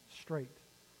paths straight.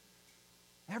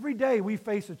 Every day we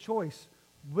face a choice.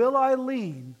 Will I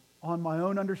lean on my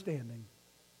own understanding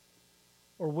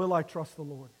or will I trust the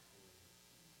Lord?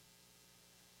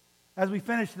 As we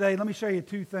finish today, let me show you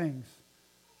 2 things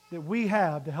that we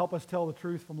have to help us tell the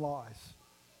truth from lies.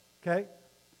 Okay?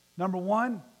 Number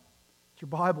 1, it's your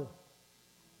Bible.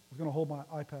 I was going to hold my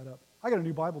iPad up. I got a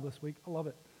new Bible this week. I love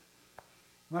it.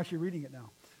 I'm actually reading it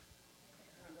now.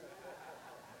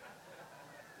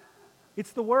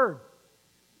 It's the Word.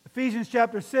 Ephesians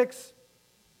chapter 6,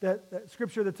 that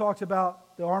scripture that talks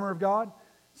about the armor of God,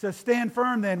 says, stand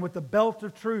firm then with the belt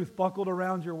of truth buckled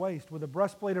around your waist, with a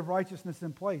breastplate of righteousness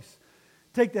in place.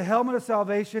 Take the helmet of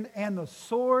salvation and the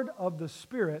sword of the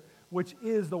Spirit, which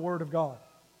is the Word of God.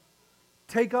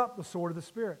 Take up the sword of the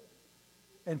Spirit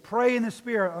and pray in the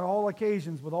Spirit on all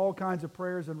occasions with all kinds of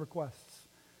prayers and requests.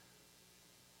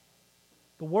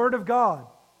 The Word of God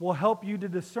will help you to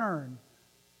discern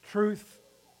truth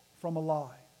from a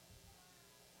lie.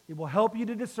 It will help you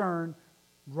to discern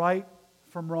right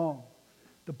from wrong.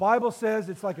 The Bible says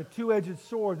it's like a 2-edged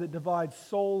sword that divides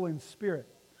soul and spirit.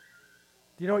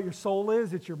 Do you know what your soul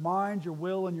is? It's your mind, your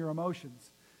will, and your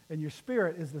emotions. And your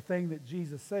spirit is the thing that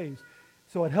Jesus saves.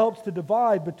 So it helps to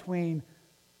divide between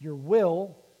your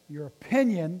will, your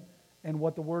opinion, and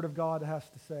what the Word of God has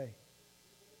to say.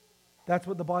 That's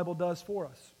what the Bible does for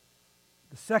us.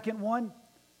 The second one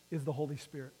is the Holy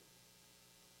Spirit.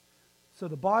 So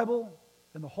the Bible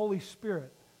and the Holy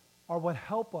Spirit are what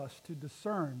help us to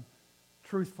discern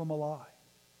truth from a lie.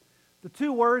 The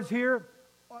 2 words here,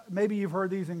 maybe you've heard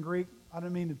these in Greek. I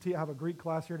don't mean to have a Greek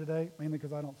class here today, mainly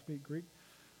because I don't speak Greek.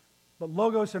 But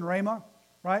logos and rhema,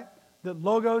 right? That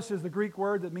logos is the Greek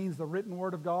word that means the written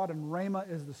word of God, and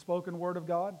rhema is the spoken word of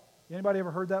God. Anybody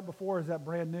ever heard that before? Is that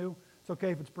brand new? It's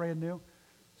okay if it's brand new.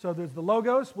 So there's the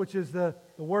logos, which is the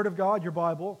word of God, your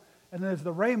Bible, and then there's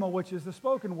the rhema, which is the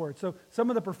spoken word. So some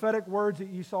of the prophetic words that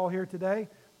you saw here today,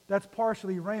 that's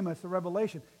partially rhema, it's the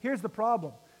revelation. Here's the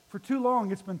problem. For too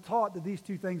long, it's been taught that these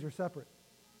 2 things are separate,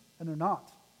 and they're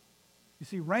not. You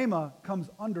see, Rhema comes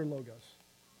under Logos.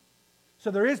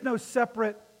 So there is no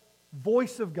separate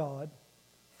voice of God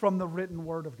from the written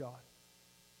Word of God.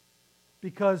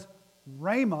 Because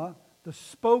Rhema, the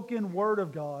spoken Word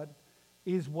of God,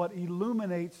 is what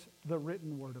illuminates the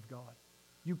written Word of God.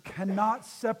 You cannot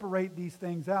separate these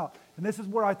things out. And this is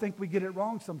where I think we get it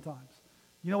wrong sometimes.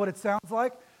 You know what it sounds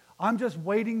like? I'm just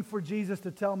waiting for Jesus to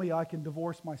tell me I can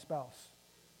divorce my spouse.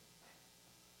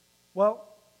 Well,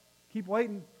 keep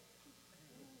waiting.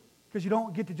 Because you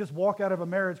don't get to just walk out of a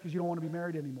marriage because you don't want to be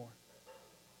married anymore.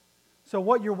 So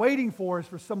what you're waiting for is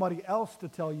for somebody else to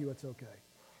tell you it's okay.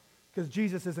 Because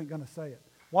Jesus isn't going to say it.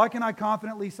 Why can I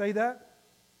confidently say that?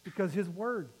 Because His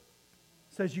Word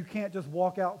says you can't just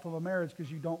walk out from a marriage because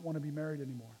you don't want to be married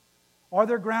anymore. Are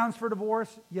there grounds for divorce?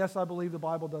 Yes, I believe the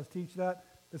Bible does teach that.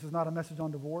 This is not a message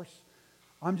on divorce.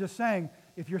 I'm just saying,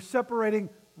 if you're separating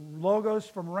Logos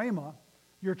from Rhema,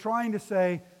 you're trying to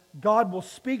say, God will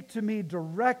speak to me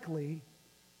directly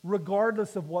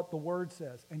regardless of what the Word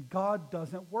says. And God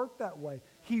doesn't work that way.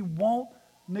 He won't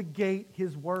negate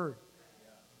His Word.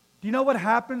 Do you know what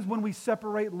happens when we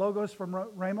separate Logos from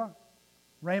Rhema?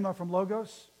 Rhema from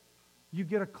Logos? You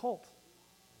get a cult.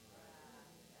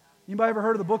 Anybody ever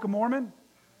heard of the Book of Mormon?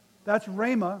 That's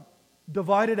Rhema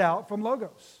divided out from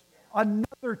Logos.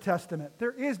 Another testament.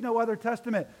 There is no other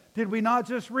testament. Did we not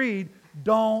just read,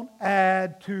 don't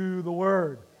add to the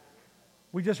Word?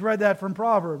 We just read that from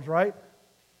Proverbs, right?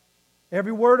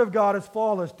 Every word of God is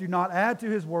flawless. Do not add to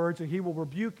His words, or He will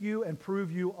rebuke you and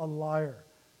prove you a liar.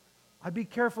 I'd be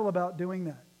careful about doing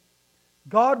that.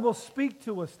 God will speak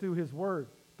to us through His Word.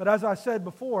 But as I said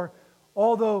before,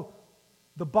 although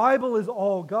the Bible is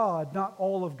all God, not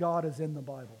all of God is in the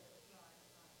Bible.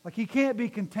 Like He can't be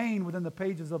contained within the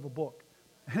pages of a book.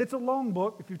 And it's a long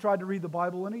book. If you've tried to read the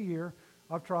Bible in a year,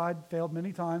 I've tried, failed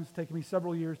many times, it's taken me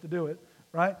several years to do it,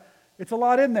 right? It's a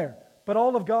lot in there. But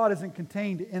all of God isn't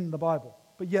contained in the Bible.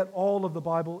 But yet all of the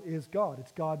Bible is God.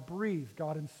 It's God-breathed,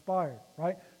 God-inspired,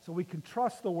 right? So we can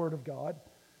trust the Word of God,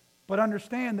 but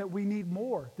understand that we need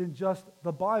more than just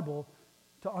the Bible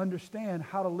to understand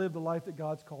how to live the life that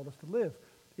God's called us to live.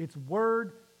 It's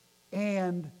Word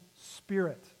and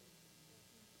Spirit.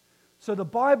 So the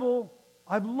Bible,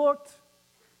 I've looked,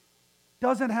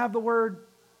 doesn't have the word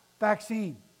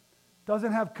vaccine,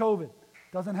 doesn't have COVID,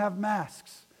 doesn't have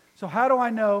masks. So how do I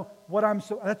know what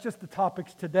that's just the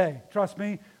topics today. Trust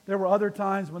me, there were other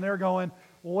times when they're going,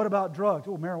 well, what about drugs?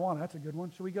 Oh, marijuana, that's a good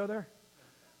one. Should we go there?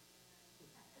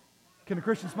 Can a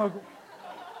Christian smoke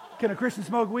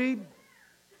weed?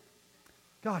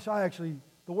 Gosh, the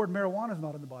word marijuana is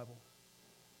not in the Bible.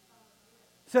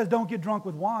 It says don't get drunk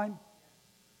with wine.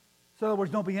 So in other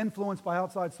words, don't be influenced by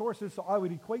outside sources. So I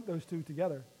would equate those two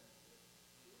together.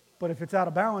 But if it's out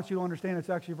of balance, you don't understand it's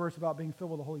actually a verse about being filled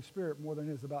with the Holy Spirit more than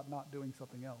it is about not doing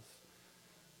something else.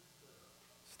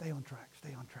 Stay on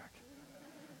track.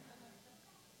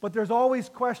 But there's always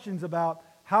questions about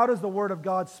how does the Word of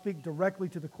God speak directly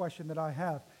to the question that I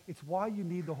have. It's why you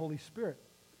need the Holy Spirit.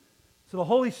 So the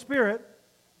Holy Spirit,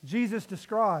 Jesus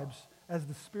describes as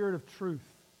the Spirit of truth.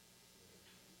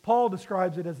 Paul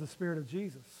describes it as the Spirit of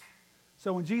Jesus.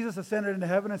 So when Jesus ascended into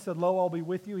heaven and said, lo, I'll be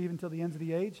with you even till the ends of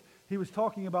the age, He was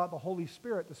talking about the Holy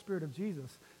Spirit, the Spirit of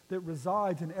Jesus, that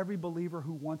resides in every believer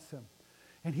who wants Him.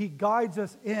 And He guides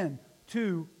us in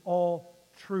to all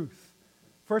truth.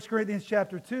 1 Corinthians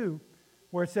chapter 2,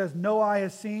 where it says, no eye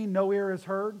has seen, no ear has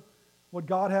heard what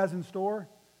God has in store.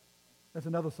 That's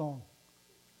another song.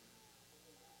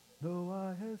 No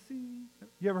eye has seen.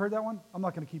 You ever heard that one? I'm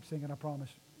not going to keep singing, I promise.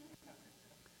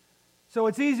 So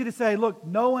it's easy to say, look,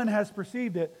 no one has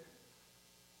perceived it.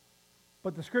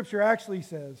 But the Scripture actually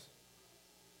says,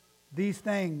 these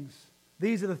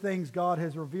are the things God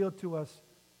has revealed to us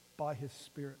by His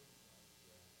Spirit.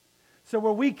 So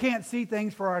where we can't see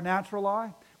things for our natural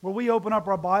eye, where we open up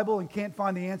our Bible and can't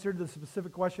find the answer to the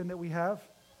specific question that we have,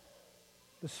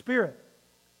 the Spirit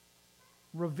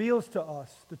reveals to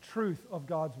us the truth of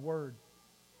God's Word.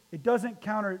 It doesn't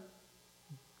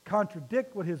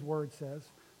contradict what His Word says,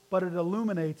 but it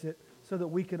illuminates it so that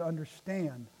we can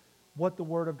understand what the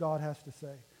Word of God has to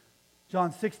say.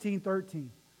 John 16:13.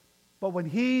 But when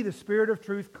He, the Spirit of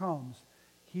truth, comes,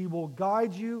 He will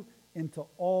guide you into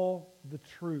all the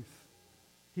truth.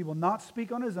 He will not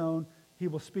speak on His own. He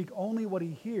will speak only what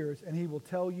He hears, and He will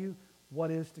tell you what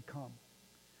is to come.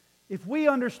 If we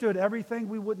understood everything,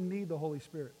 we wouldn't need the Holy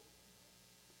Spirit.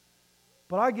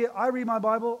 But I read my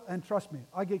Bible, and trust me,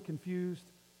 I get confused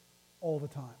all the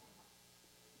time.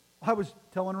 I was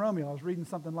telling Romeo, I was reading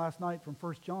something last night from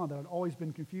 1 John that I'd always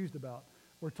been confused about,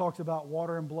 where it talks about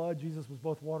water and blood. Jesus was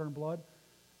both water and blood.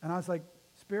 And I was like,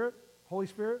 Spirit, Holy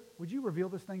Spirit, would you reveal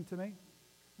this thing to me?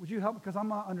 Would you help? Because I'm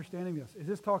not understanding this. Is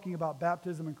this talking about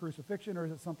baptism and crucifixion, or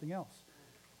is it something else?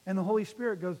 And the Holy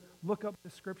Spirit goes, look up the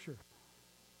Scripture.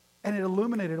 And it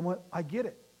illuminated and went, I get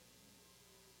it.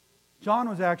 John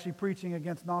was actually preaching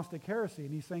against Gnostic heresy,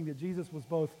 and he's saying that Jesus was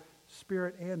both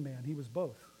spirit and man. He was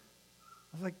both.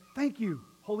 I was like, thank you,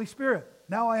 Holy Spirit.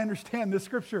 Now I understand this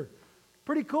Scripture.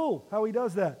 Pretty cool how he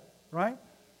does that, right?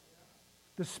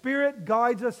 The Spirit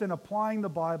guides us in applying the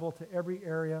Bible to every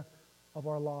area of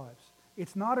our lives.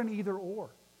 It's not an either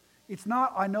or. It's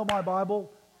not, I know my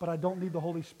Bible, but I don't need the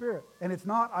Holy Spirit. And it's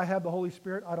not, I have the Holy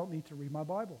Spirit, I don't need to read my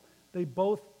Bible. They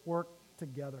both work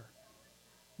together.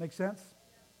 Make sense?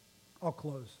 I'll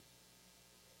close.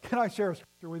 Can I share a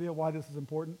scripture with you why this is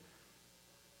important?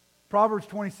 Proverbs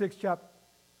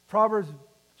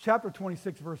chapter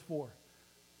 26, verse 4.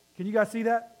 Can you guys see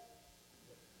that?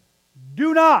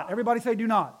 Do not, everybody say do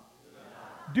not.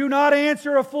 Do not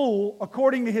answer a fool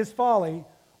according to his folly,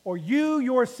 or you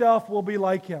yourself will be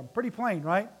like him. Pretty plain,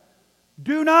 right?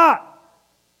 Do not.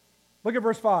 Look at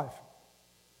verse 5.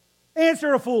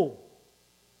 Answer a fool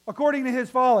according to his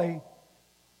folly,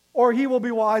 or he will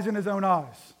be wise in his own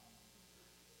eyes.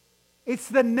 It's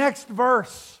the next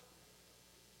verse.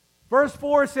 Verse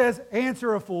 4 says,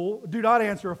 answer a fool. Do not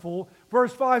answer a fool.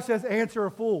 Verse 5 says, answer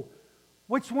a fool.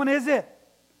 Which one is it?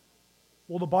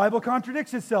 Well, the Bible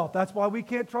contradicts itself. That's why we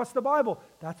can't trust the Bible.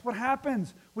 That's what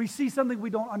happens. We see something we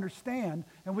don't understand,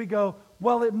 and we go,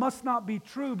 well, it must not be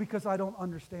true because I don't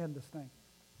understand this thing.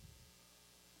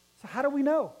 So how do we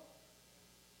know?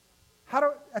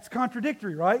 That's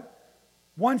contradictory, right?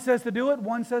 One says to do it,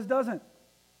 one says doesn't.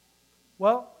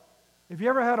 Well, have you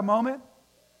ever had a moment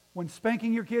when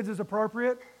spanking your kids is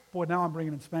appropriate? Boy, now I'm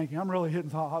bringing in spanking. I'm really hitting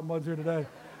hot buttons here today.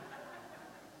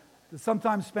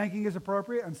 Sometimes spanking is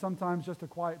appropriate, and sometimes just a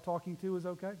quiet talking to is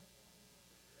okay.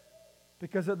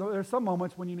 Because there's some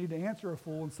moments when you need to answer a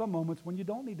fool, and some moments when you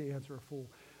don't need to answer a fool.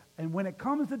 And when it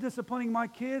comes to disciplining my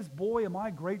kids, boy, am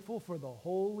I grateful for the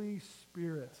Holy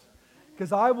Spirit.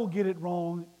 Because I will get it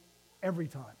wrong every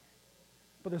time.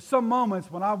 But there's some moments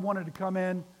when I wanted to come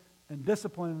in and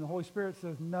discipline, and the Holy Spirit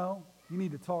says, no, you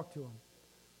need to talk to him.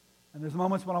 And there's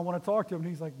moments when I want to talk to him, and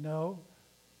he's like, no.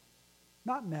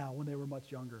 Not now, when they were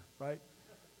much younger, right?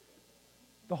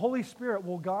 The Holy Spirit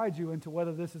will guide you into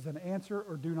whether this is an answer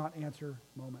or do not answer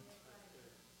moment.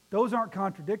 Those aren't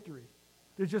contradictory.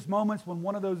 There's just moments when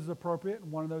one of those is appropriate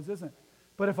and one of those isn't.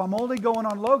 But if I'm only going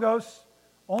on logos,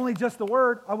 only just the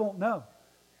word, I won't know.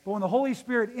 But when the Holy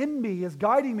Spirit in me is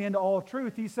guiding me into all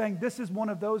truth, he's saying this is one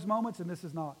of those moments and this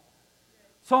is not.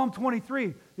 Psalm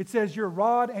 23, it says, your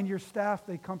rod and your staff,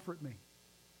 they comfort me.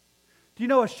 Do you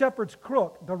know a shepherd's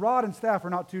crook? The rod and staff are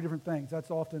not two different things.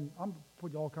 That's often, I'm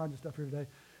putting all kinds of stuff here today.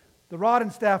 The rod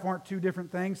and staff aren't two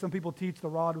different things. Some people teach the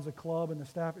rod was a club and the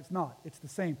staff. It's not. It's the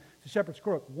same. It's a shepherd's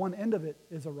crook. One end of it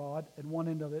is a rod and one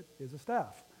end of it is a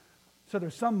staff. So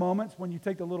there's some moments when you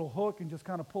take the little hook and just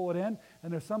kind of pull it in,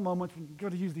 and there's some moments when you go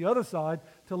to use the other side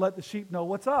to let the sheep know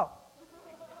what's up.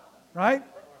 Right?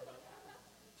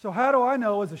 So how do I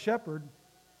know as a shepherd,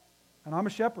 and I'm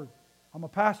a shepherd, I'm a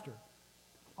pastor,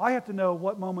 I have to know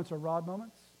what moments are rod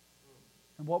moments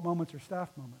and what moments are staff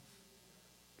moments.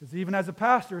 Because even as a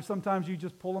pastor, sometimes you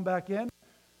just pull them back in,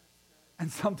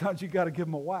 and sometimes you got to give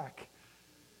them a whack.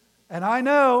 And I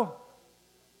know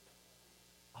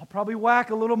I'll probably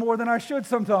whack a little more than I should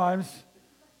sometimes.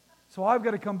 So I've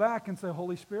got to come back and say,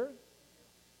 Holy Spirit,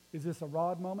 is this a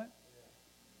rod moment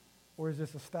or is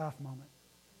this a staff moment?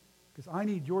 Because I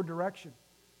need your direction.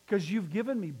 Because you've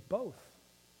given me both.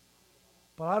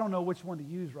 But I don't know which one to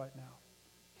use right now.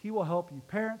 He will help you.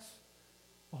 Parents,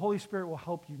 the Holy Spirit will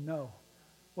help you know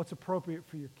what's appropriate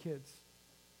for your kids.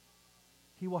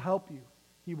 He will help you.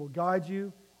 He will guide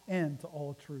you into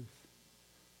all truth.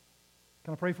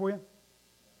 Can I pray for you?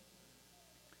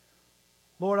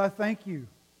 Lord, I thank you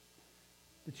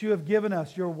that you have given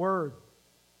us your word,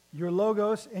 your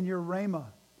logos and your rhema,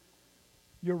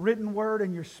 your written word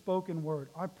and your spoken word.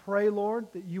 I pray, Lord,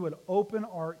 that you would open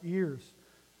our ears.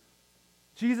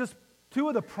 Jesus, two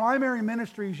of the primary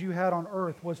ministries you had on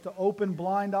earth was to open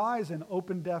blind eyes and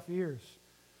open deaf ears.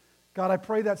 God, I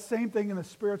pray that same thing in the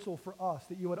spiritual for us,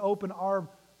 that you would open our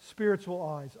spiritual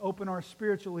eyes, open our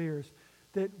spiritual ears,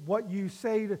 that what you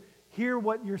say, to hear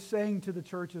what you're saying to the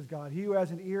churches, God. He who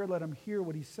has an ear, let him hear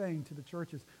what he's saying to the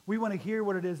churches. We want to hear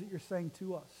what it is that you're saying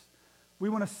to us. We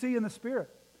want to see in the Spirit.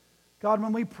 God,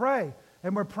 when we pray,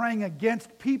 and we're praying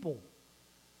against people,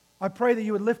 I pray that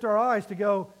you would lift our eyes to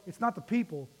go, it's not the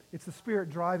people, it's the Spirit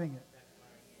driving it.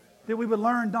 That we would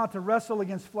learn not to wrestle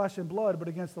against flesh and blood, but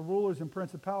against the rulers and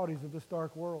principalities of this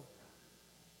dark world.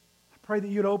 I pray that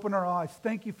you'd open our eyes.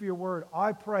 Thank you for your word.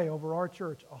 I pray over our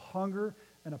church a hunger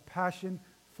and a passion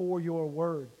for your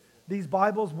word. These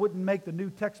Bibles wouldn't make the new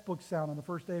textbook sound on the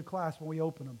first day of class when we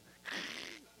open them.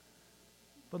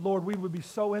 But Lord, we would be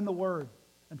so in the word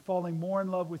and falling more in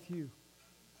love with you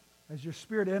as your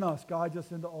Spirit in us guides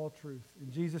us into all truth.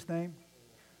 In Jesus' name,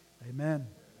 amen.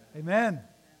 Amen.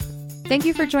 Thank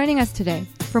you for joining us today.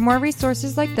 For more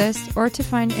resources like this or to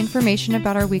find information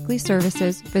about our weekly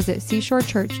services, visit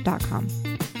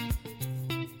seashorechurch.com.